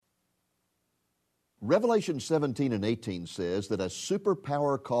Revelation 17 and 18 says that a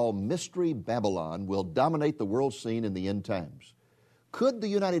superpower called Mystery Babylon will dominate the world scene in the end times. Could the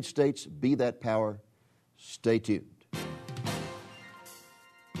United States be that power? Stay tuned.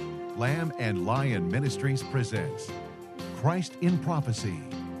 Lamb and Lion Ministries presents Christ in Prophecy,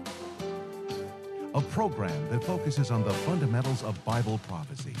 a program that focuses on the fundamentals of Bible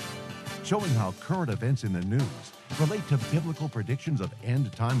prophecy, showing how current events in the news relate to biblical predictions of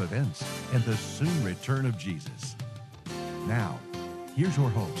end-time events and the soon return of Jesus. Now, here's your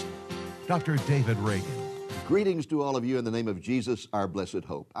host, Dr. David Reagan. Greetings to all of you in the name of Jesus, our blessed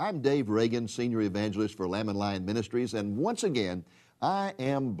hope. I'm Dave Reagan, Senior Evangelist for Lamb and Lion Ministries, and once again, I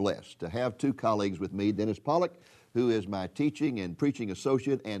am blessed to have two colleagues with me, Dennis Pollock, who is my teaching and preaching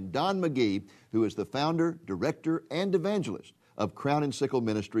associate, and Don McGee, who is the founder, director, and evangelist of Crown and Sickle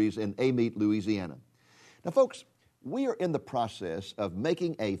Ministries in Amite, Louisiana. Now, folks, we are in the process of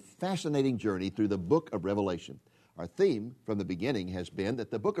making a fascinating journey through the book of Revelation. Our theme from the beginning has been that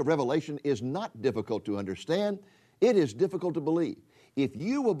the book of Revelation is not difficult to understand, it is difficult to believe. If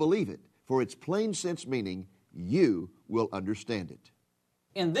you will believe it for its plain sense meaning, you will understand it.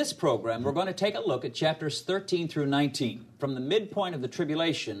 In this program, we're going to take a look at chapters 13 through 19, from the midpoint of the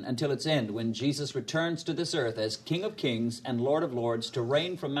tribulation until its end when Jesus returns to this earth as King of Kings and Lord of Lords to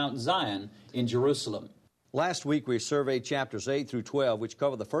reign from Mount Zion in Jerusalem. Last week we surveyed chapters 8 through 12, which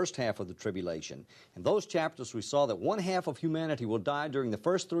cover the first half of the tribulation. In those chapters we saw that one half of humanity will die during the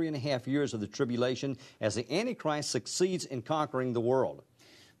first 3.5 years of the tribulation as the Antichrist succeeds in conquering the world.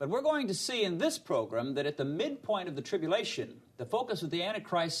 But we're going to see in this program that at the midpoint of the tribulation, the focus of the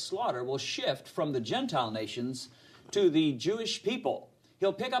Antichrist's slaughter will shift from the Gentile nations to the Jewish people.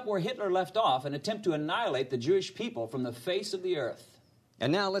 He'll pick up where Hitler left off and attempt to annihilate the Jewish people from the face of the earth.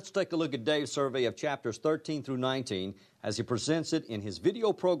 And now let's take a look at Dave's survey of chapters 13 through 19 as he presents it in his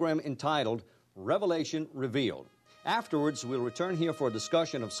video program entitled Revelation Revealed. Afterwards, we'll return here for a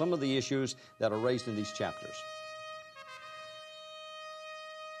discussion of some of the issues that are raised in these chapters.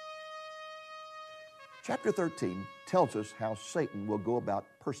 Chapter 13 tells us how Satan will go about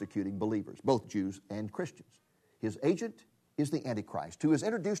persecuting believers, both Jews and Christians. His agent is the Antichrist, who is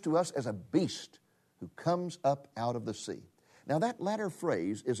introduced to us as a beast who comes up out of the sea. Now, that latter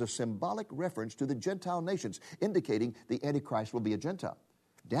phrase is a symbolic reference to the Gentile nations, indicating the Antichrist will be a Gentile.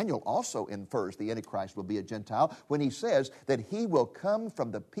 Daniel also infers the Antichrist will be a Gentile when he says that he will come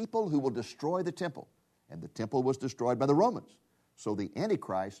from the people who will destroy the temple. And the temple was destroyed by the Romans. So the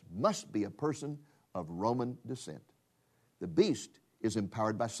Antichrist must be a person of Roman descent. The beast is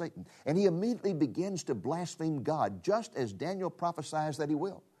empowered by Satan, and he immediately begins to blaspheme God, just as Daniel prophesies that he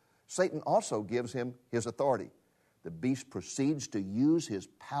will. Satan also gives him his authority. The beast proceeds to use his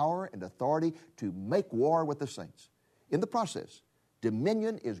power and authority to make war with the saints. In the process,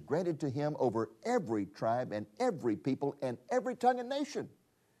 dominion is granted to him over every tribe and every people and every tongue and nation.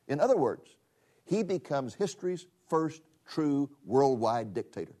 In other words, he becomes history's first true worldwide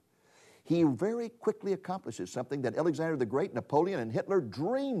dictator. He very quickly accomplishes something that Alexander the Great, Napoleon, and Hitler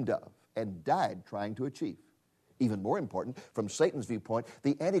dreamed of and died trying to achieve. Even more important, from Satan's viewpoint,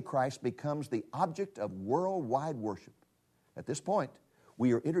 the Antichrist becomes the object of worldwide worship. At this point,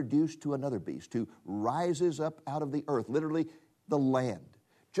 we are introduced to another beast who rises up out of the earth, literally the land.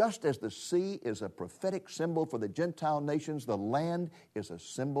 Just as the sea is a prophetic symbol for the Gentile nations, the land is a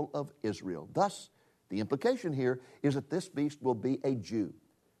symbol of Israel. Thus, the implication here is that this beast will be a Jew.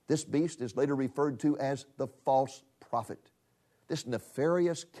 This beast is later referred to as the false prophet. This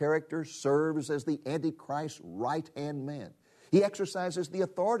nefarious character serves as the Antichrist's right-hand man. He exercises the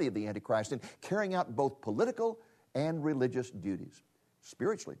authority of the Antichrist in carrying out both political and religious duties.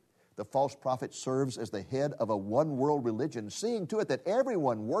 Spiritually, the false prophet serves as the head of a one-world religion, seeing to it that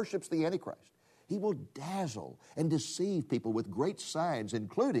everyone worships the Antichrist. He will dazzle and deceive people with great signs,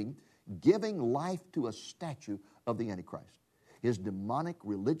 including giving life to a statue of the Antichrist. His demonic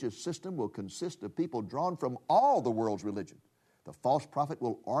religious system will consist of people drawn from all the world's religions. The false prophet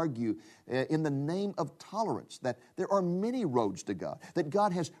will argue in the name of tolerance that there are many roads to God, that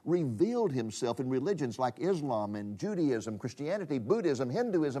God has revealed himself in religions like Islam and Judaism, Christianity, Buddhism,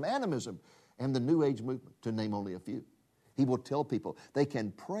 Hinduism, animism, and the New Age movement, to name only a few. He will tell people they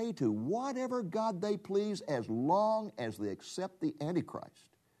can pray to whatever God they please as long as they accept the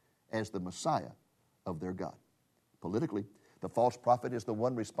Antichrist as the Messiah of their God. Politically, the false prophet is the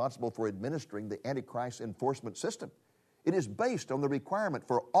one responsible for administering the Antichrist enforcement system. It is based on the requirement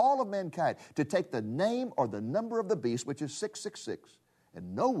for all of mankind to take the name or the number of the beast, which is 666,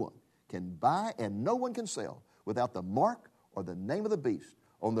 and no one can buy and no one can sell without the mark or the name of the beast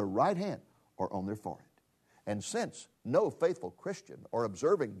on their right hand or on their forehead. And since no faithful Christian or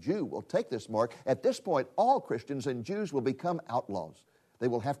observing Jew will take this mark, at this point all Christians and Jews will become outlaws. They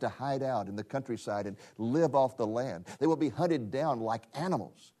will have to hide out in the countryside and live off the land. They will be hunted down like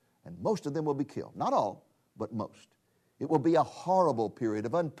animals, and most of them will be killed. Not all, but most. It will be a horrible period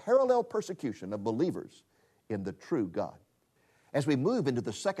of unparalleled persecution of believers in the true God. As we move into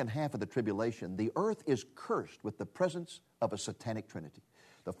the second half of the tribulation, the earth is cursed with the presence of a satanic trinity.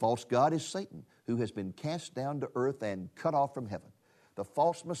 The false god is Satan, who has been cast down to earth and cut off from heaven. The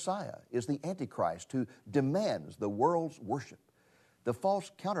false Messiah is the Antichrist, who demands the world's worship. The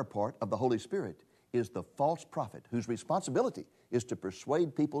false counterpart of the Holy Spirit is the false prophet, whose responsibility is to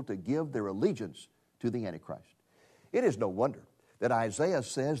persuade people to give their allegiance to the Antichrist. It is no wonder that Isaiah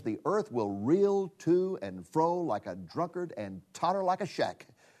says the earth will reel to and fro like a drunkard and totter like a shack.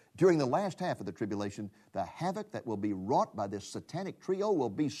 During the last half of the tribulation, the havoc that will be wrought by this satanic trio will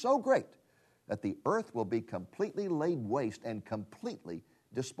be so great that the earth will be completely laid waste and completely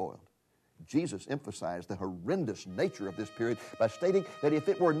despoiled. Jesus emphasized the horrendous nature of this period by stating that if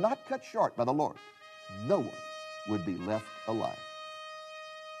it were not cut short by the Lord, no one would be left alive.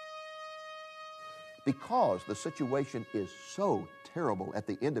 Because the situation is so terrible at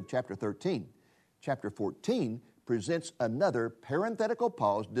the end of chapter 13, chapter 14 presents another parenthetical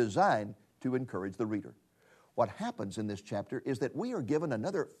pause designed to encourage the reader. What happens in this chapter is that we are given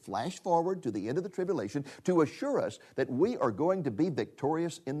another flash forward to the end of the tribulation to assure us that we are going to be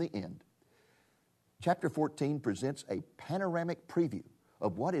victorious in the end. Chapter 14 presents a panoramic preview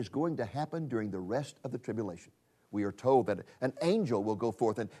of what is going to happen during the rest of the tribulation. We are told that an angel will go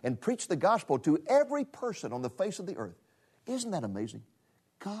forth and preach the gospel to every person on the face of the earth. Isn't that amazing?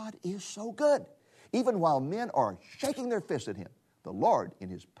 God is so good. Even while men are shaking their fists at him, the Lord, in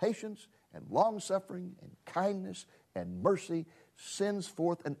his patience and long-suffering and kindness and mercy, sends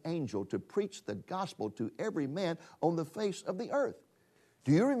forth an angel to preach the gospel to every man on the face of the earth.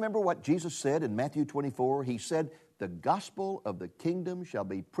 Do you remember what Jesus said in Matthew 24? He said, "The gospel of the kingdom shall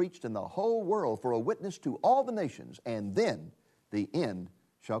be preached in the whole world for a witness to all the nations, and then the end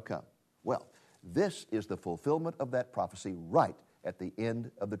shall come." Well, this is the fulfillment of that prophecy right at the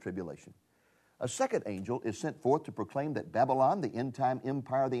end of the tribulation. A second angel is sent forth to proclaim that Babylon, the end-time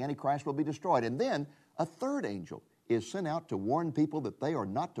empire of the Antichrist, will be destroyed. And then a third angel is sent out to warn people that they are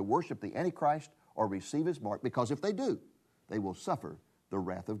not to worship the Antichrist or receive his mark, because if they do, they will suffer the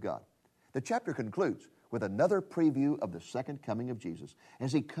wrath of God. The chapter concludes with another preview of the second coming of Jesus.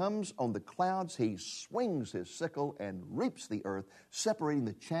 As he comes on the clouds, he swings his sickle and reaps the earth, separating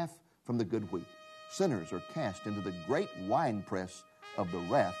the chaff from the good wheat. Sinners are cast into the great winepress of the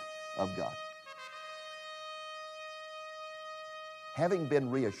wrath of God. Having been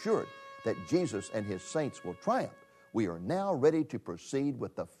reassured that Jesus and his saints will triumph, we are now ready to proceed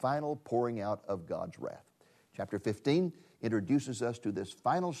with the final pouring out of God's wrath. Chapter 15 introduces us to this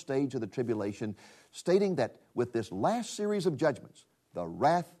final stage of the tribulation, stating that with this last series of judgments, the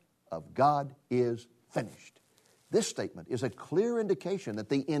wrath of God is finished. This statement is a clear indication that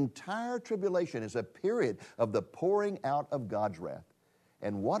the entire tribulation is a period of the pouring out of God's wrath.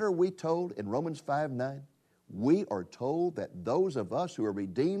 And what are we told in Romans 5:9? We are told that those of us who are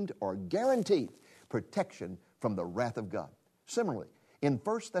redeemed are guaranteed protection from the wrath of God. Similarly, in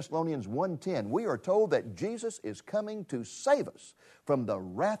 1 Thessalonians 1:10, we are told that Jesus is coming to save us from the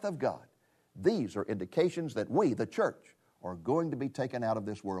wrath of God. These are indications that we, the church, are going to be taken out of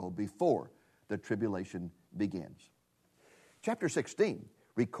this world before the tribulation begins. Chapter 16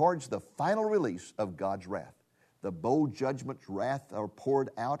 records the final release of God's wrath. The bowl judgment's wrath are poured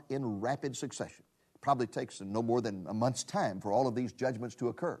out in rapid succession. It probably takes no more than a month's time for all of these judgments to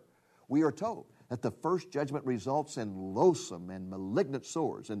occur. We are told that the first judgment results in loathsome and malignant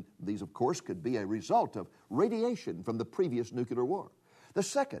sores, and these, of course, could be a result of radiation from the previous nuclear war. The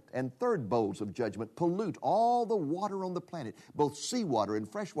second and third bowls of judgment pollute all the water on the planet, both seawater and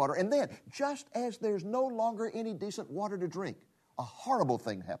fresh water, and then, just as there's no longer any decent water to drink, a horrible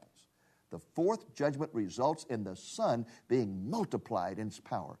thing happens. The fourth judgment results in the sun being multiplied in its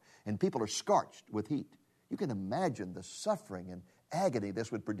power, and people are scorched with heat. You can imagine the suffering and agony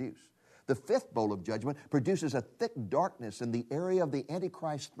this would produce. The fifth bowl of judgment produces a thick darkness in the area of the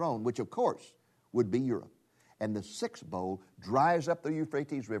Antichrist's throne, which, of course, would be Europe. And the sixth bowl dries up the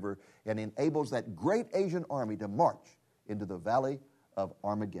Euphrates River and enables that great Asian army to march into the valley of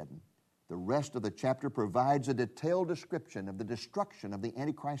Armageddon. The rest of the chapter provides a detailed description of the destruction of the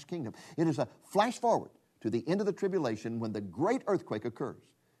Antichrist kingdom. It is a flash forward to the end of the tribulation when the great earthquake occurs.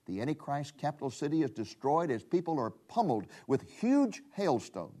 The Antichrist capital city is destroyed as people are pummeled with huge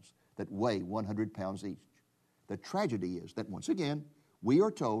hailstones that weigh 100 pounds each. The tragedy is that, once again, we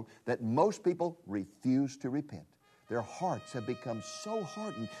are told that most people refuse to repent. Their hearts have become so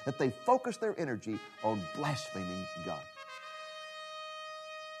hardened that they focus their energy on blaspheming God.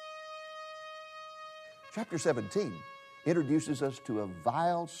 Chapter 17 introduces us to a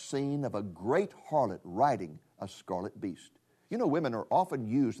vile scene of a great harlot riding a scarlet beast. You know, women are often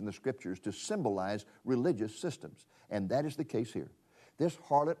used in the Scriptures to symbolize religious systems, and that is the case here. This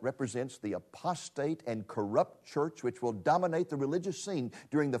harlot represents the apostate and corrupt church which will dominate the religious scene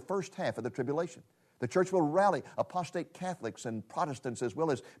during the first half of the tribulation. The church will rally apostate Catholics and Protestants as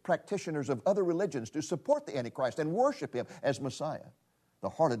well as practitioners of other religions to support the Antichrist and worship him as Messiah. The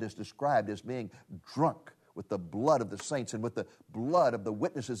harlot is described as being drunk with the blood of the saints and with the blood of the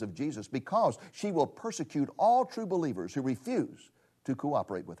witnesses of Jesus, because she will persecute all true believers who refuse to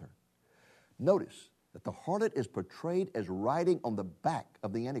cooperate with her. Notice that the harlot is portrayed as riding on the back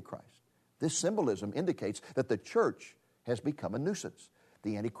of the Antichrist. This symbolism indicates that the church has become a nuisance.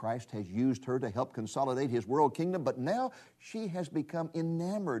 The Antichrist has used her to help consolidate his world kingdom, but now she has become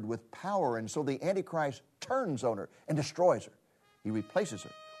enamored with power, and so the Antichrist turns on her and destroys her. He replaces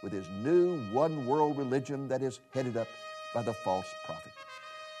her with his new one-world religion that is headed up by the false prophet.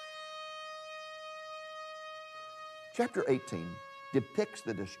 Chapter 18 depicts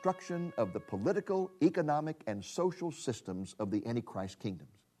the destruction of the political, economic, and social systems of the Antichrist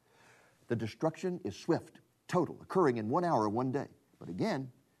kingdoms. The destruction is swift, total, occurring in 1 hour, 1 day. But again,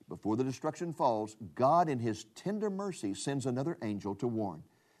 before the destruction falls, God in his tender mercy sends another angel to warn.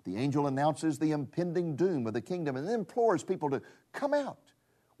 The angel announces the impending doom of the kingdom and then implores people to come out.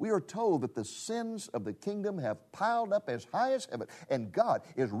 We are told that the sins of the kingdom have piled up as high as heaven, and God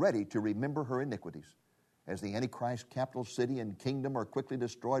is ready to remember her iniquities. As the Antichrist capital city and kingdom are quickly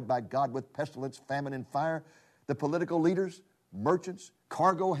destroyed by God with pestilence, famine, and fire, the political leaders, merchants,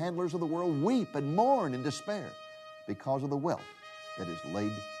 cargo handlers of the world weep and mourn in despair because of the wealth that is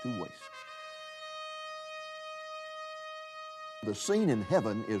laid to waste. The scene in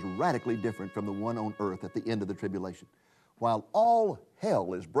heaven is radically different from the one on earth at the end of the tribulation. While all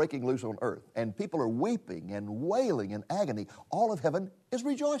hell is breaking loose on earth and people are weeping and wailing in agony, all of heaven is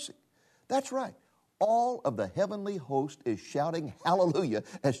rejoicing. That's right. All of the heavenly host is shouting hallelujah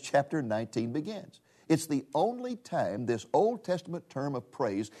as chapter 19 begins. It's the only time this Old Testament term of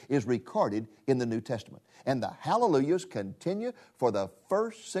praise is recorded in the New Testament. And the hallelujahs continue for the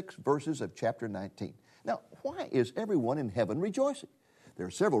first 6 verses of chapter 19. Now, why is everyone in heaven rejoicing? There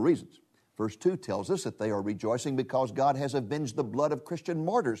are several reasons. Verse 2 tells us that they are rejoicing because God has avenged the blood of Christian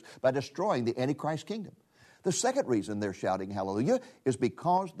martyrs by destroying the Antichrist kingdom. The second reason they're shouting hallelujah is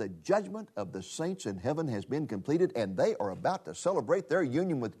because the judgment of the saints in heaven has been completed and they are about to celebrate their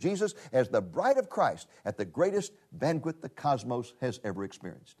union with Jesus as the bride of Christ at the greatest banquet the cosmos has ever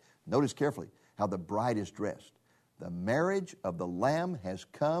experienced. Notice carefully how the bride is dressed. The marriage of the Lamb has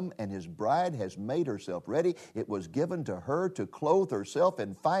come and his bride has made herself ready. It was given to her to clothe herself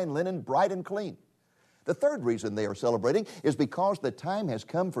in fine linen, bright and clean. The third reason they are celebrating is because the time has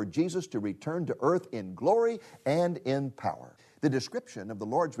come for Jesus to return to earth in glory and in power. The description of the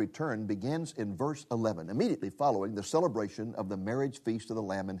Lord's return begins in verse 11, immediately following the celebration of the marriage feast of the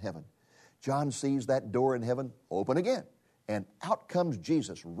Lamb in heaven. John sees that door in heaven open again, and out comes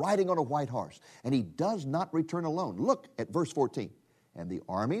Jesus riding on a white horse, and he does not return alone. Look at verse 14. And the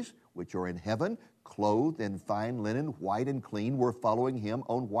armies which are in heaven, clothed in fine linen, white and clean, were following him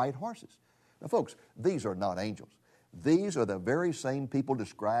on white horses. Now, folks, these are not angels. These are the very same people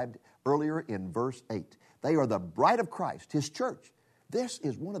described earlier in verse 8. They are the bride of Christ, his church. This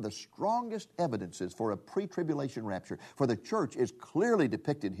is one of the strongest evidences for a pre-tribulation rapture, for the church is clearly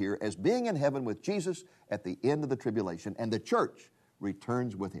depicted here as being in heaven with Jesus at the end of the tribulation, and the church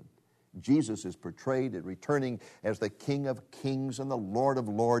returns with him. Jesus is portrayed as returning as the King of Kings and the Lord of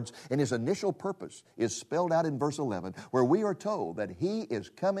Lords, and his initial purpose is spelled out in verse 11, where we are told that he is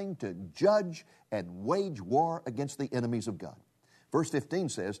coming to judge and wage war against the enemies of God. Verse 15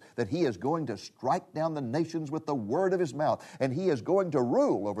 says that he is going to strike down the nations with the word of his mouth, and he is going to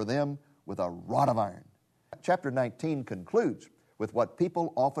rule over them with a rod of iron. Chapter 19 concludes with what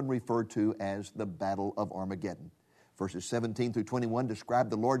people often refer to as the Battle of Armageddon. Verses 17 through 21 describe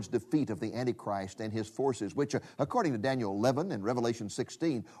the Lord's defeat of the Antichrist and his forces, which, according to Daniel 11 and Revelation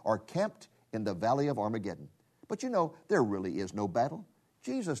 16, are camped in the valley of Armageddon. But you know, there really is no battle.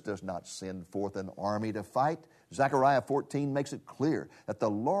 Jesus does not send forth an army to fight. Zechariah 14 makes it clear that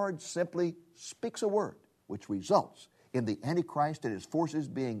the Lord simply speaks a word, which results in the Antichrist and his forces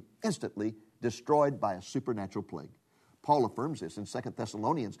being instantly destroyed by a supernatural plague. Paul affirms this in 2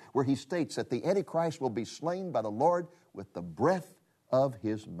 Thessalonians, where he states that the Antichrist will be slain by the Lord with the breath of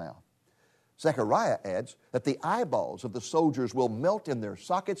his mouth. Zechariah adds that the eyeballs of the soldiers will melt in their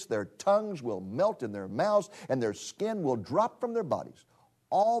sockets, their tongues will melt in their mouths, and their skin will drop from their bodies.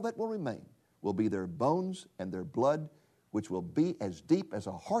 All that will remain will be their bones and their blood, which will be as deep as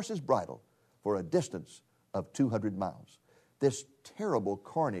a horse's bridle for a distance of 200 miles. This terrible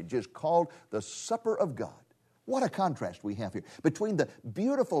carnage is called the supper of God. What a contrast we have here between the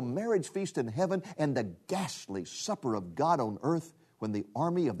beautiful marriage feast in heaven and the ghastly supper of God on earth, when the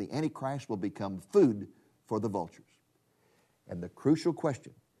army of the Antichrist will become food for the vultures. And the crucial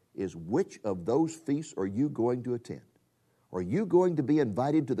question is, which of those feasts are you going to attend? Are you going to be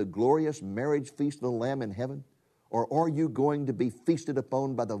invited to the glorious marriage feast of the Lamb in heaven? Or are you going to be feasted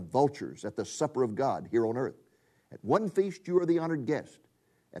upon by the vultures at the supper of God here on earth? At one feast, you are the honored guest.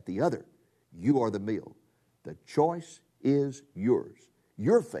 At the other, you are the meal. The choice is yours.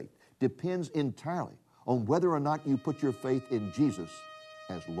 Your faith depends entirely on whether or not you put your faith in Jesus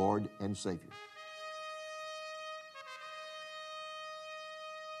as Lord and Savior.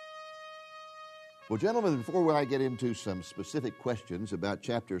 Well, gentlemen, before I get into some specific questions about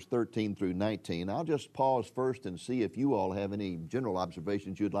chapters 13 through 19, I'll just pause first and see if you all have any general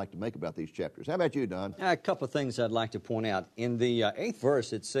observations you'd like to make about these chapters. How about you, Don? A couple of things I'd like to point out. In the 8th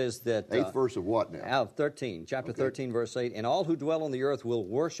verse, it says that... 8th verse of what now? Out of 13, chapter 13, verse 8, "And all who dwell on the earth will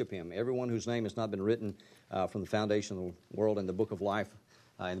worship him, everyone whose name has not been written from the foundation of the world in the book of life,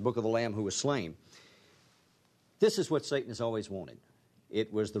 in the book of the Lamb who was slain." This is what Satan has always wanted.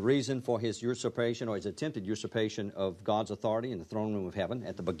 It was the reason for his usurpation, or his attempted usurpation, of God's authority in the throne room of heaven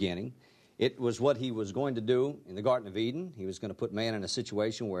at the beginning. It was what he was going to do in the Garden of Eden. He was going to put man in a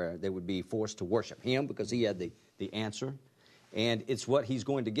situation where they would be forced to worship him because he had the answer. And it's what he's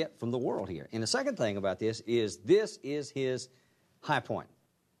going to get from the world here. And the second thing about this is his high point.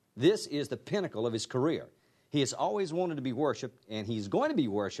 This is the pinnacle of his career. He has always wanted to be worshipped, and he's going to be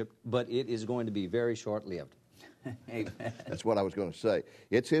worshipped, but it is going to be very short-lived. Amen. That's what I was going to say.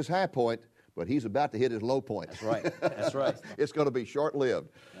 It's his high point, but he's about to hit his low point. That's right. That's right. It's going to be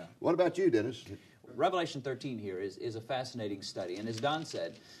short-lived. Yeah. What about you, Dennis? Revelation 13 here is a fascinating study. And as Don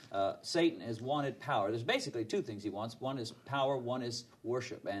said, Satan has wanted power. There's basically two things he wants. One is power, one is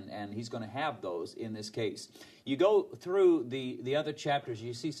worship. And he's going to have those in this case. You go through the other chapters,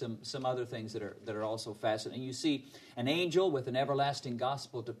 you see some other things that are also fascinating. You see an angel with an everlasting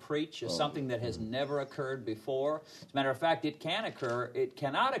gospel to preach, something that has never occurred before. As a matter of fact, it can occur. It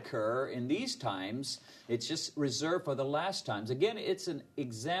cannot occur in these times. It's just reserved for the last times. Again, it's an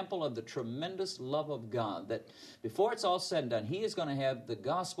example of the tremendous love of God, that before it's all said and done, he is going to have the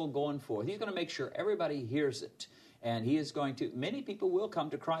gospel going forth. He's going to make sure everybody hears it. And he is going to, many people will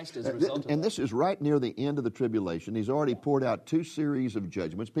come to Christ as a result of that. And this is right near the end of the tribulation. He's already poured out 2 series of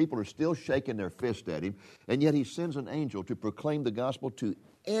judgments. People are still shaking their fist at him, and yet he sends an angel to proclaim the gospel to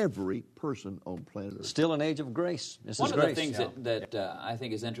every person on planet Earth. Still an age of grace. One of the things that I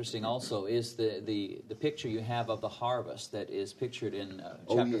think is interesting also is the picture you have of the harvest that is pictured in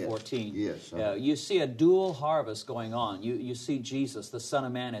chapter 14. Yes. You see a dual harvest going on. You see Jesus, the Son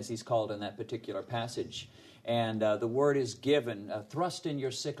of Man, as he's called in that particular passage. And the word is given, thrust in your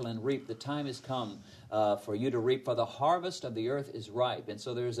sickle and reap. The time has come for you to reap, for the harvest of the earth is ripe. And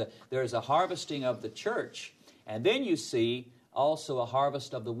so there's a harvesting of the church. And then you see also a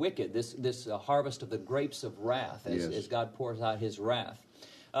harvest of the wicked, this harvest of the grapes of wrath, as God pours out his wrath.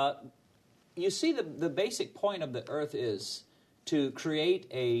 You see the basic point of the earth is to create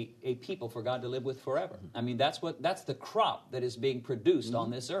a people for God to live with forever. I mean, that's the crop that is being produced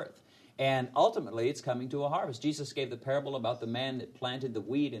on this earth. And ultimately, it's coming to a harvest. Jesus gave the parable about the man that planted the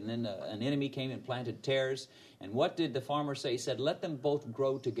wheat, and then an enemy came and planted tares. And what did the farmer say? He said, let them both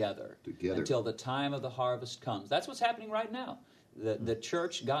grow together until the time of the harvest comes. That's what's happening right now. The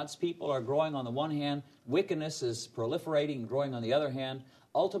church, God's people, are growing on the one hand. Wickedness is proliferating and growing on the other hand.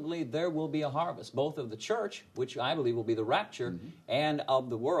 Ultimately, there will be a harvest, both of the church, which I believe will be the rapture, and of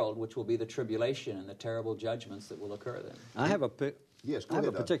the world, which will be the tribulation and the terrible judgments that will occur then. I have a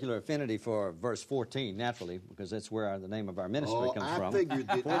particular affinity for verse 14, naturally, because that's where the name of our ministry comes from. I figured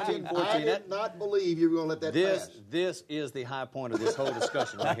that. 14, I did not believe you were going to let that pass. This is the high point of this whole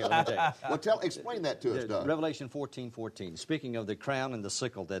discussion right here. Let me tell you. Well, explain that to us, Doug. Revelation 14:14. Speaking of the crown and the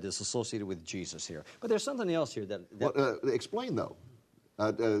sickle that is associated with Jesus here. But there's something else here that explain, though.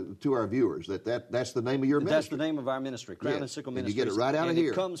 to our viewers that's the name of your ministry. That's the name of our ministry, Crown and Sickle Ministries. And you get it right out of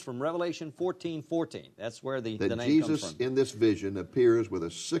here. It comes from Revelation 14:14. That's where the name Jesus comes from. in this vision appears with a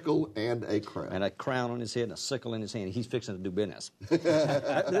sickle and a crown. And a crown on his head and a sickle in his hand. He's fixing to do business.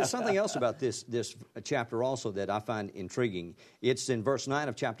 There's something else about this chapter also that I find intriguing. It's in verse 9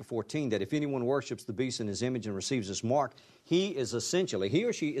 of chapter 14 that if anyone worships the beast in his image and receives his mark, he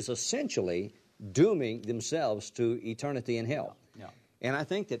or she is essentially dooming themselves to eternity in hell. Yeah. And I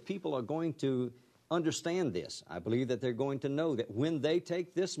think that people are going to understand this. I believe that they're going to know that when they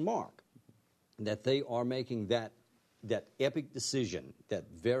take this mark, that they are making that epic decision, that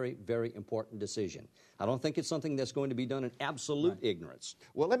very, very important decision. I don't think it's something that's going to be done in absolute ignorance.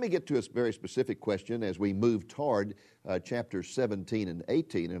 Well, let me get to a very specific question as we move toward chapters 17 and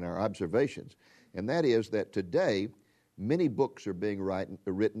 18 in our observations. And that is that today, many books are being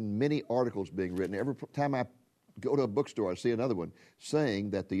written, many articles being written. Every time I go to a bookstore, I see another one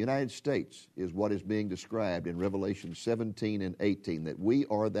saying that the United States is what is being described in Revelation 17 and 18, that we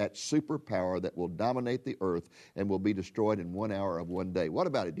are that superpower that will dominate the earth and will be destroyed in 1 hour of one day. What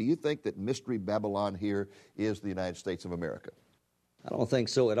about it? Do you think that Mystery Babylon here is the United States of America? I don't think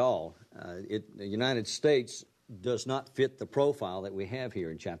so at all. The United States does not fit the profile that we have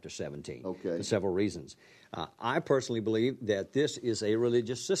here in chapter 17 for several reasons. I personally believe that this is a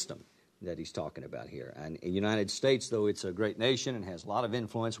religious system that he's talking about here. And in the United States, though it's a great nation and has a lot of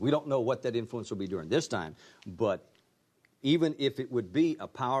influence, we don't know what that influence will be during this time, but even if it would be a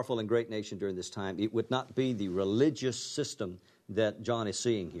powerful and great nation during this time, it would not be the religious system that John is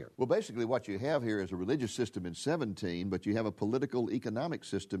seeing here. Well, basically what you have here is a religious system in 17, but you have a political economic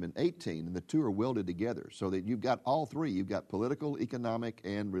system in 18, and the two are welded together, so that you've got all three. You've got political, economic,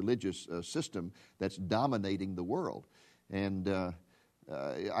 and religious system that's dominating the world. And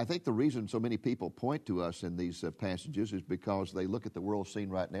I think the reason so many people point to us in these passages is because they look at the world scene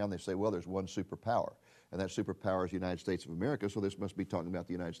right now and they say, well, there's one superpower, and that superpower is the United States of America, so this must be talking about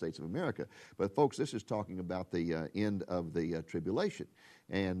the United States of America. But, folks, this is talking about the end of the tribulation.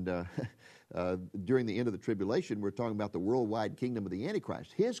 And during the end of the tribulation, we're talking about the worldwide kingdom of the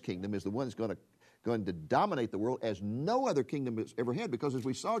Antichrist. His kingdom is the one that's going to dominate the world as no other kingdom has ever had, because as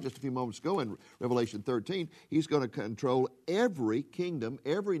we saw just a few moments ago in Revelation 13, he's going to control every kingdom,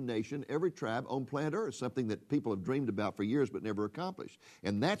 every nation, every tribe on planet Earth, something that people have dreamed about for years but never accomplished.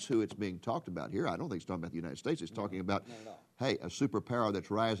 And that's who it's being talked about here. I don't think it's talking about the United States. It's talking about, hey, a superpower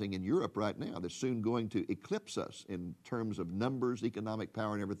that's rising in Europe right now that's soon going to eclipse us in terms of numbers, economic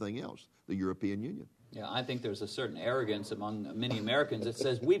power, and everything else, the European Union. Yeah, I think there's a certain arrogance among many Americans that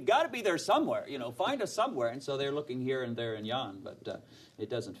says, we've got to be there somewhere, find us somewhere. And so they're looking here and there and yon, but it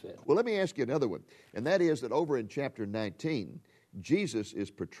doesn't fit. Well, let me ask you another one, and that is that over in chapter 19, Jesus is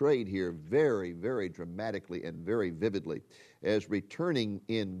portrayed here very, very dramatically and very vividly as returning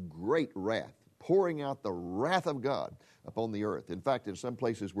in great wrath, pouring out the wrath of God upon the earth. In fact, in some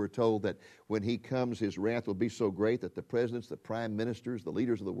places we're told that when he comes, his wrath will be so great that the presidents, the prime ministers, the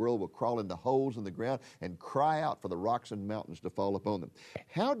leaders of the world will crawl into holes in the ground and cry out for the rocks and mountains to fall upon them.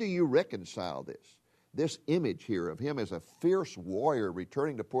 How do you reconcile this image here of him as a fierce warrior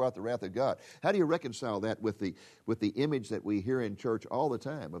returning to pour out the wrath of God? How do you reconcile that with the image that we hear in church all the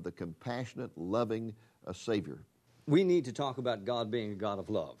time of the compassionate, loving Savior? We need to talk about God being a God of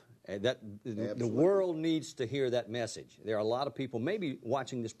love. The world needs to hear that message. There are a lot of people maybe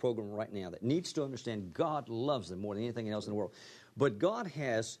watching this program right now that needs to understand God loves them more than anything else in the world. But God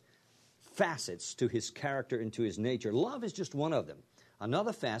has facets to his character and to his nature. Love is just one of them.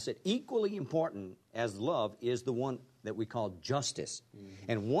 Another facet, equally important as love, is the one that we call justice.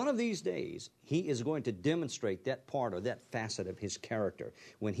 Mm-hmm. And one of these days, he is going to demonstrate that part or that facet of his character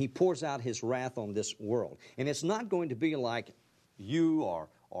when he pours out his wrath on this world. And it's not going to be like you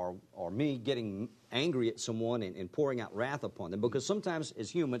or me getting angry at someone and pouring out wrath upon them, because sometimes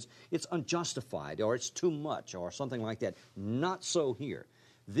as humans it's unjustified or it's too much or something like that. Not so here.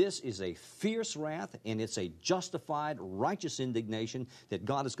 This is a fierce wrath, and it's a justified, righteous indignation that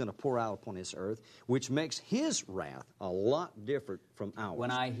God is going to pour out upon this earth, which makes his wrath a lot different from ours.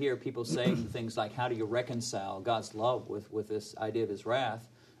 When I hear people saying things like, how do you reconcile God's love with this idea of his wrath,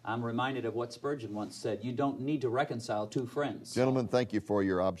 I'm reminded of what Spurgeon once said, you don't need to reconcile two friends. Gentlemen, thank you for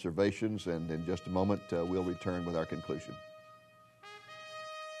your observations, and in just a moment we'll return with our conclusion.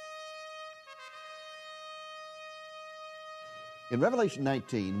 In Revelation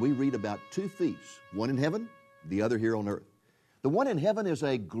 19, we read about two feasts, one in heaven, the other here on earth. The one in heaven is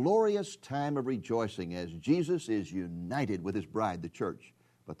a glorious time of rejoicing as Jesus is united with his bride, the church.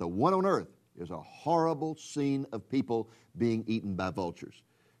 But the one on earth is a horrible scene of people being eaten by vultures.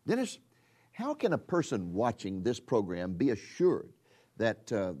 Dennis, how can a person watching this program be assured that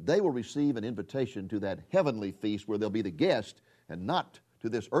they will receive an invitation to that heavenly feast where they'll be the guest and not to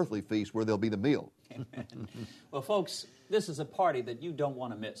this earthly feast where they'll be the meal. Amen. Well, folks, this is a party that you don't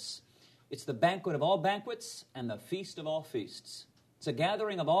want to miss. It's the banquet of all banquets and the feast of all feasts. It's a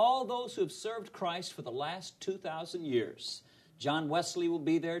gathering of all those who have served Christ for the last 2,000 years. John Wesley will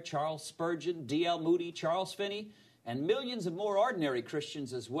be there, Charles Spurgeon, D.L. Moody, Charles Finney, and millions of more ordinary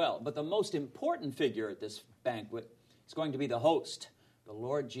Christians as well. But the most important figure at this banquet is going to be the host, the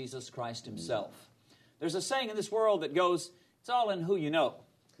Lord Jesus Christ himself. There's a saying in this world that goes, it's all in who you know.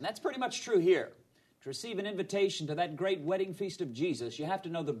 And that's pretty much true here. To receive an invitation to that great wedding feast of Jesus, you have to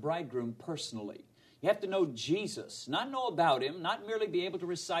know the bridegroom personally. You have to know Jesus, not know about him, not merely be able to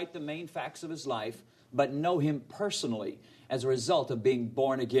recite the main facts of his life, but know him personally as a result of being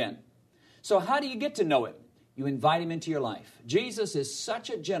born again. So how do you get to know him? You invite him into your life. Jesus is such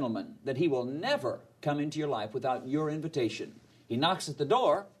a gentleman that he will never come into your life without your invitation. He knocks at the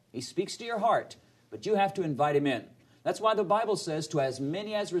door, he speaks to your heart, but you have to invite him in. That's why the Bible says, to as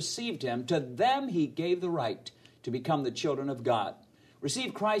many as received him, to them he gave the right to become the children of God.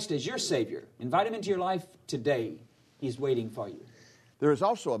 Receive Christ as your Savior. Invite him into your life today. He's waiting for you. There is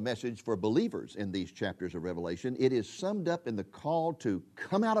also a message for believers in these chapters of Revelation. It is summed up in the call to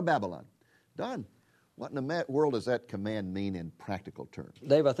come out of Babylon. Don, what in the world does that command mean in practical terms?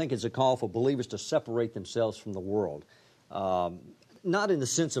 Dave, I think it's a call for believers to separate themselves from the world. Not in the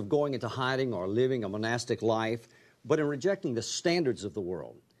sense of going into hiding or living a monastic life, but in rejecting the standards of the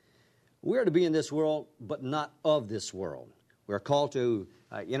world. We are to be in this world, but not of this world. We're called to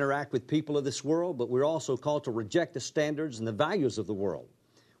interact with people of this world, but we're also called to reject the standards and the values of the world.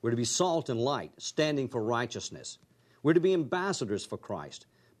 We're to be salt and light, standing for righteousness. We're to be ambassadors for Christ,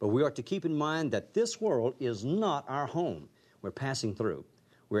 but we are to keep in mind that this world is not our home. We're passing through.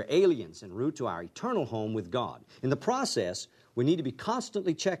 We're aliens en route to our eternal home with God. In the process, we need to be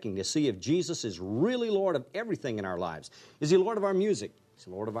constantly checking to see if Jesus is really Lord of everything in our lives. Is he Lord of our music? Is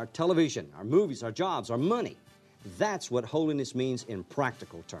he Lord of our television, our movies, our jobs, our money? That's what holiness means in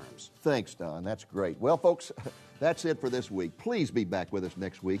practical terms. Thanks, Don. That's great. Well, folks, that's it for this week. Please be back with us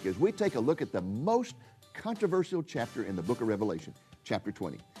next week as we take a look at the most controversial chapter in the book of Revelation, chapter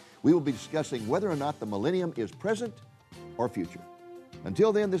 20. We will be discussing whether or not the millennium is present or future.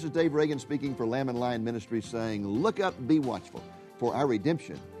 Until then, this is Dave Reagan speaking for Lamb and Lion Ministries saying, look up and be watchful, for our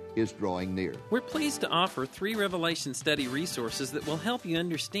redemption is drawing near. We're pleased to offer 3 Revelation study resources that will help you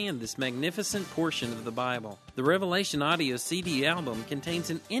understand this magnificent portion of the Bible. The Revelation Audio CD album contains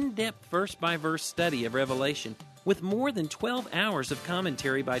an in-depth verse-by-verse study of Revelation with more than 12 hours of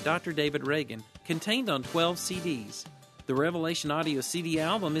commentary by Dr. David Reagan, contained on 12 CDs. The Revelation Audio CD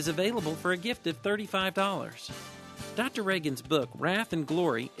album is available for a gift of $35. Dr. Reagan's book, Wrath and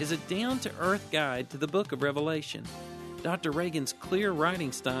Glory, is a down-to-earth guide to the book of Revelation. Dr. Reagan's clear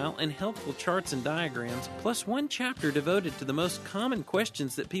writing style and helpful charts and diagrams, plus one chapter devoted to the most common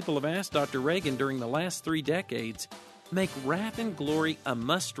questions that people have asked Dr. Reagan during the last 3 decades, make Wrath and Glory a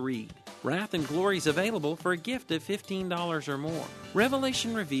must-read. Wrath and Glory is available for a gift of $15 or more.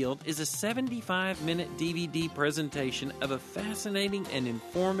 Revelation Revealed is a 75-minute DVD presentation of a fascinating and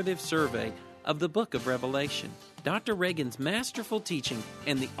informative survey of the book of Revelation. Dr. Reagan's masterful teaching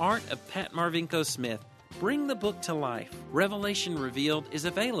and the art of Pat Marvinko Smith bring the book to life. Revelation Revealed is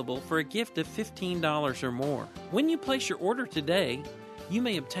available for a gift of $15 or more. When you place your order today, you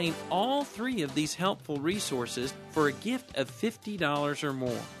may obtain all 3 of these helpful resources for a gift of $50 or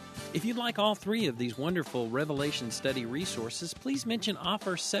more. If you'd like all 3 of these wonderful Revelation study resources, please mention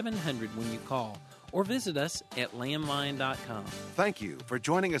Offer 700 when you call, or visit us at lamblion.com. Thank you for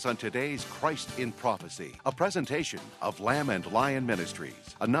joining us on today's Christ in Prophecy, a presentation of Lamb and Lion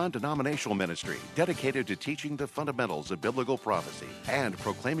Ministries, a non-denominational ministry dedicated to teaching the fundamentals of biblical prophecy and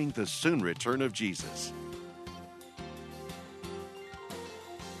proclaiming the soon return of Jesus.